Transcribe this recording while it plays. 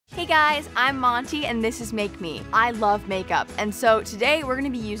guys, I'm Monty and this is Make Me. I love makeup, and so today we're going to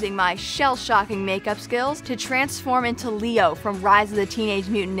be using my shell-shocking makeup skills to transform into Leo from Rise of the Teenage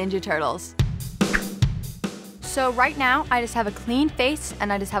Mutant Ninja Turtles. So right now, I just have a clean face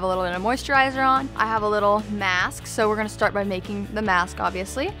and I just have a little bit of moisturizer on. I have a little mask, so we're gonna start by making the mask,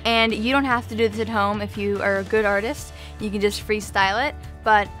 obviously. And you don't have to do this at home if you are a good artist. You can just freestyle it,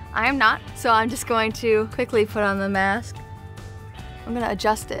 but I am not, so I'm just going to quickly put on the mask. I'm gonna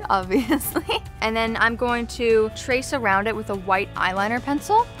adjust it, obviously. And then I'm going to trace around it with a white eyeliner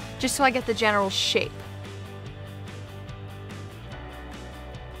pencil, just so I get the general shape.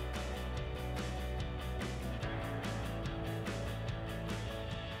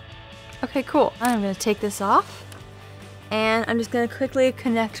 Okay, cool. I'm gonna take this off, and I'm just gonna quickly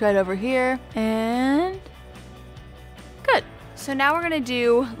connect right over here, and good. So now we're gonna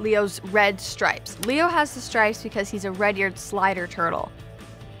do Leo's red stripes. Leo has the stripes because he's a red-eared slider turtle.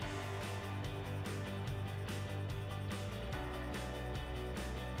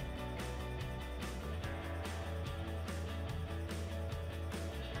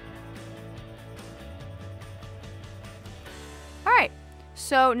 All right.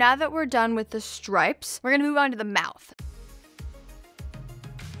 So now that we're done with the stripes, we're gonna move on to the mouth.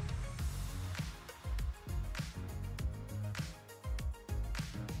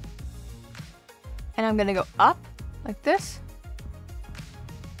 And I'm gonna go up like this.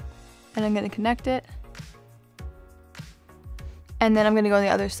 And I'm gonna connect it. And then I'm gonna go on the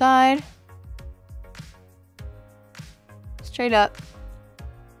other side. Straight up.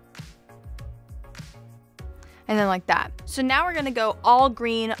 And then like that. So now we're gonna go all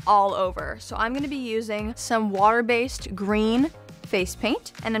green all over. So I'm gonna be using some water-based green face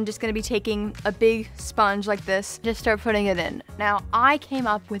paint, and I'm just gonna be taking a big sponge like this, just start putting it in. Now, I came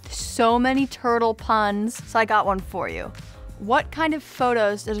up with so many turtle puns, so I got one for you. What kind of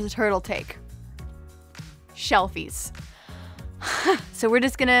photos does a turtle take? Shelfies. So we're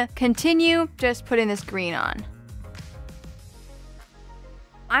just gonna continue just putting this green on.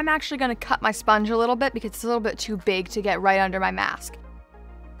 I'm actually gonna cut my sponge a little bit because it's a little bit too big to get right under my mask.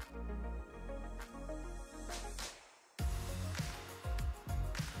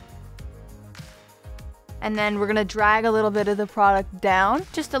 And then we're gonna drag a little bit of the product down,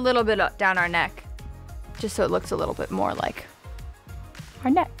 just a little bit up down our neck, just so it looks a little bit more like our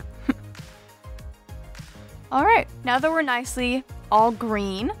neck. All right, now that we're nicely all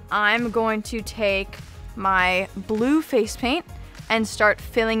green, I'm going to take my blue face paint and start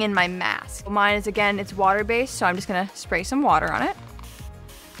filling in my mask. Mine is, again, it's water-based, so I'm just gonna spray some water on it.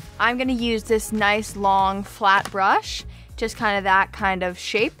 I'm gonna use this nice long flat brush, just kind of that kind of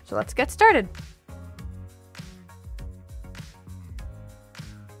shape. So let's get started.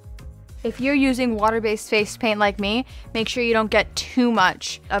 If you're using water-based face paint like me, make sure you don't get too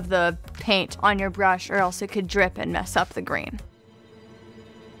much of the paint on your brush or else it could drip and mess up the green.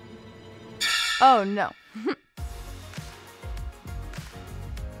 Oh no.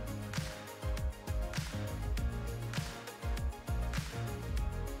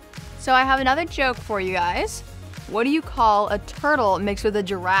 So I have another joke for you guys. What do you call a turtle mixed with a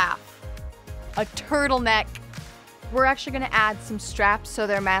giraffe? A turtleneck. We're actually gonna add some straps so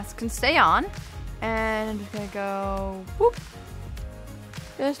their mask can stay on. And I'm just gonna go, whoop.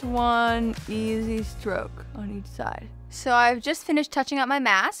 Just one easy stroke on each side. So I've just finished touching up my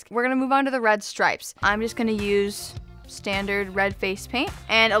mask. We're gonna move on to the red stripes. I'm just gonna use standard red face paint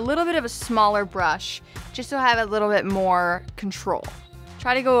and a little bit of a smaller brush, just so I have a little bit more control.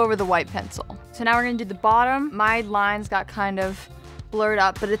 Try to go over the white pencil. So now we're gonna do the bottom. My lines got kind of blurred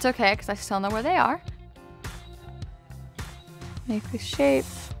up, but it's okay because I still know where they are. Make the shape.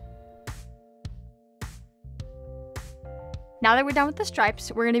 Now that we're done with the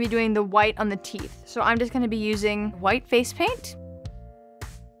stripes, we're gonna be doing the white on the teeth. So I'm just gonna be using white face paint.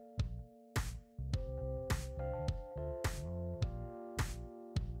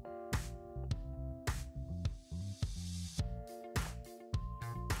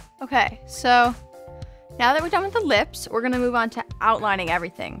 Okay, so now that we're done with the lips, we're gonna move on to outlining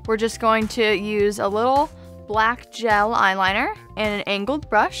everything. We're just going to use a little black gel eyeliner and an angled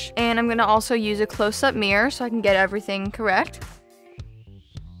brush, and I'm gonna also use a close-up mirror so I can get everything correct.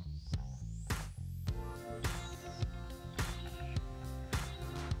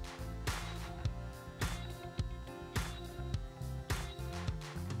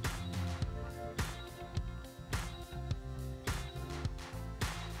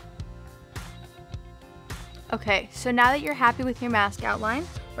 Okay, so now that you're happy with your mask outline,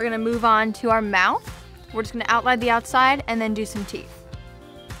 we're gonna move on to our mouth. We're just gonna outline the outside and then do some teeth.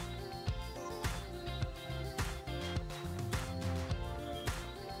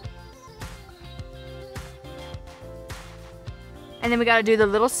 And then we gotta do the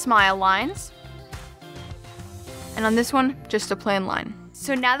little smile lines. And on this one, just a plain line.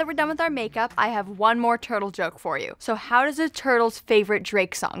 So now that we're done with our makeup, I have one more turtle joke for you. So how does a turtle's favorite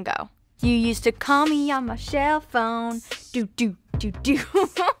Drake song go? You used to call me on my cell phone. Do, do, do, do.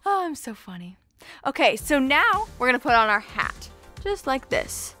 Oh, I'm so funny. Okay, so now we're gonna put on our hat. Just like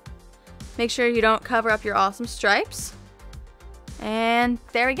this. Make sure you don't cover up your awesome stripes. And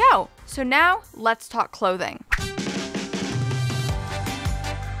there we go. So now, let's talk clothing.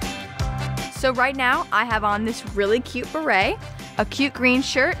 So right now, I have on this really cute beret, a cute green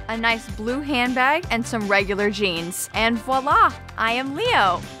shirt, a nice blue handbag, and some regular jeans. And voila, I am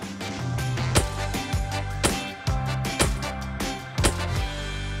Leo.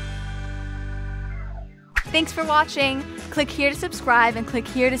 Thanks for watching. Click here to subscribe and click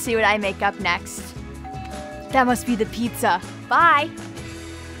here to see what I make up next. That must be the pizza. Bye.